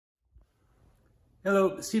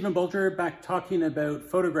Hello, Stephen Bulger back talking about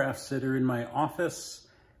photographs that are in my office.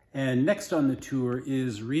 And next on the tour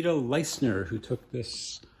is Rita Leistner, who took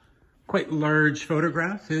this quite large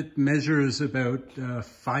photograph. It measures about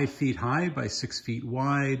 5 feet high by 6 feet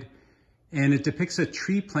wide. And it depicts a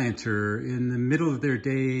tree planter in the middle of their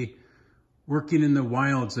day working in the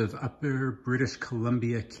wilds of Upper British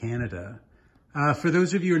Columbia, Canada. For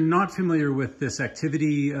those of you who are not familiar with this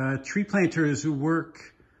activity, tree planters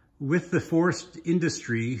work with the forest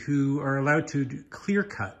industry who are allowed to clear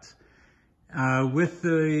cut with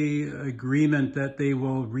the agreement that they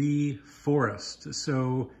will reforest.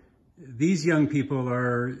 So these young people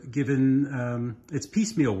are given, it's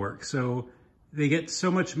piecemeal work. So they get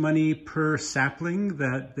so much money per sapling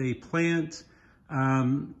that they plant.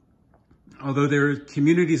 Although they're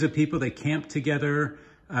communities of people, they camp together.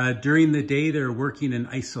 During the day, they're working in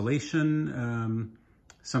isolation,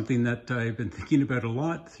 something that I've been thinking about a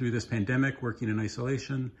lot through this pandemic, working in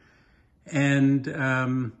isolation.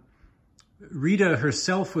 And Rita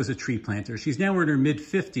herself was a tree planter. She's now in her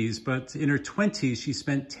mid-50s, but in her 20s, she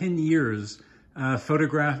spent 10 years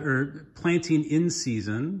planting in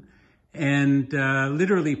season and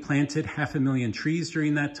literally planted 500,000 trees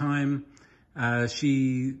during that time.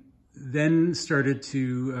 She then started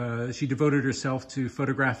to, she devoted herself to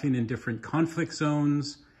photographing in different conflict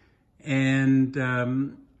zones. And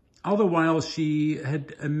all the while she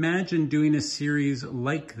had imagined doing a series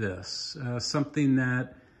like this, something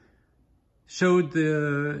that showed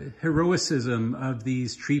the heroism of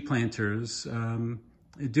these tree planters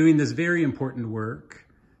doing this very important work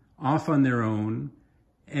off on their own.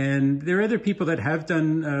 And there are other people that have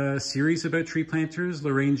done a series about tree planters.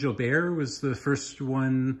 Lorraine Gilbert was the first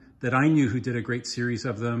one that I knew who did a great series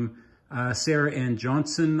of them. Sarah Ann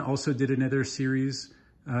Johnson also did another series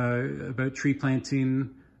about tree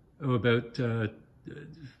planting, about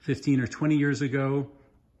 15 or 20 years ago.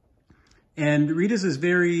 And Rita's is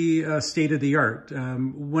very state-of-the-art.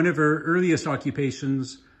 One of her earliest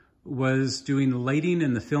occupations was doing lighting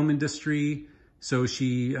in the film industry. So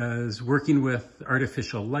she is working with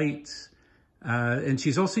artificial light. And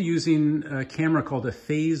she's also using a camera called a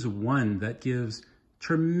Phase 1 that gives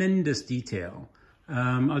tremendous detail.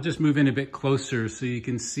 I'll just move in a bit closer so you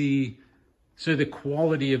can see sort of the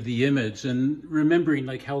quality of the image and remembering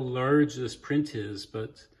like how large this print is,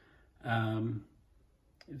 but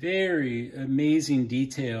very amazing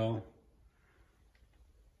detail.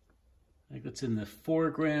 Like that's in the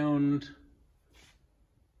foreground.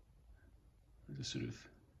 Just sort of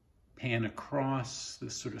pan across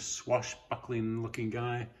this sort of swashbuckling looking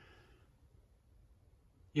guy.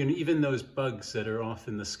 You know, even those bugs that are off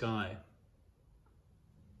in the sky.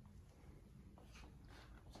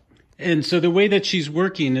 And so the way that she's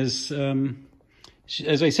working is,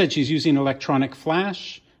 as I said, she's using electronic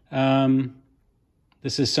flash.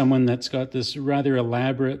 This is someone that's got this rather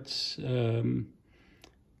elaborate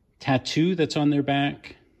tattoo that's on their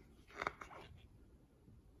back.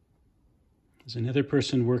 There's another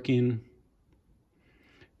person working.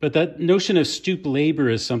 But that notion of stoop labor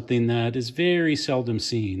is something that is very seldom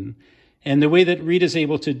seen. And the way that Rita's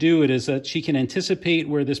able to do it is that she can anticipate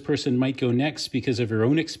where this person might go next because of her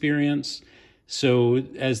own experience. So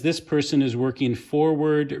as this person is working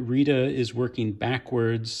forward, Rita is working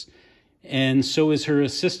backwards. And so is her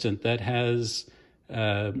assistant that has,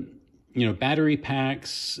 battery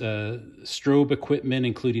packs, strobe equipment,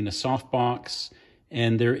 including a softbox.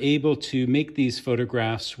 And they're able to make these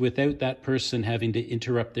photographs without that person having to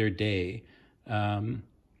interrupt their day.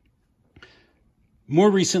 More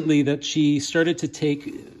recently, that she started to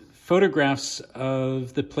take photographs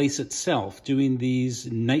of the place itself, doing these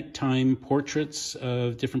nighttime portraits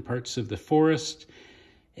of different parts of the forest.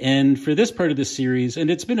 And for this part of the series, and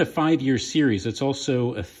it's been a 5-year series, it's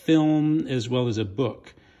also a film as well as a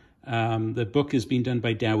book. The book is being done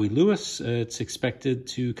by Dowie Lewis. It's expected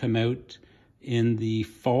to come out in the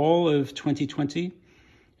fall of 2020.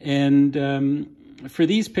 And for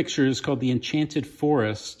these pictures called The Enchanted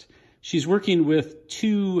Forest, she's working with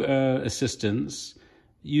 2 assistants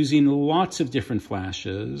using lots of different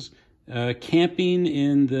flashes, camping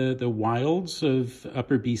in the wilds of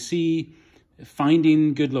Upper BC,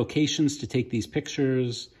 finding good locations to take these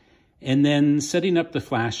pictures, and then setting up the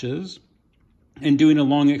flashes and doing a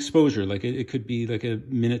long exposure. Like it could be like a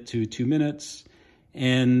minute to 2 minutes.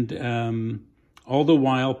 And all the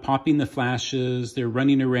while popping the flashes, they're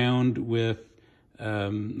running around with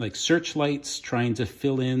like searchlights, trying to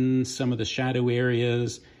fill in some of the shadow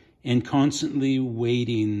areas and constantly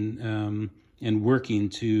waiting and working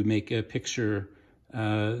to make a picture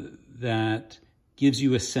that gives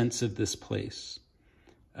you a sense of this place.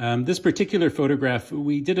 This particular photograph,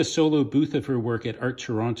 we did a solo booth of her work at Art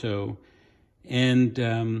Toronto,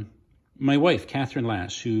 and my wife, Catherine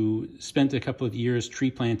Lash, who spent a couple of years tree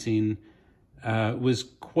planting, was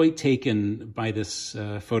quite taken by this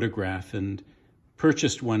photograph and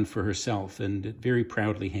purchased one for herself, and it very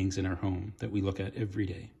proudly hangs in our home that we look at every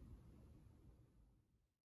day.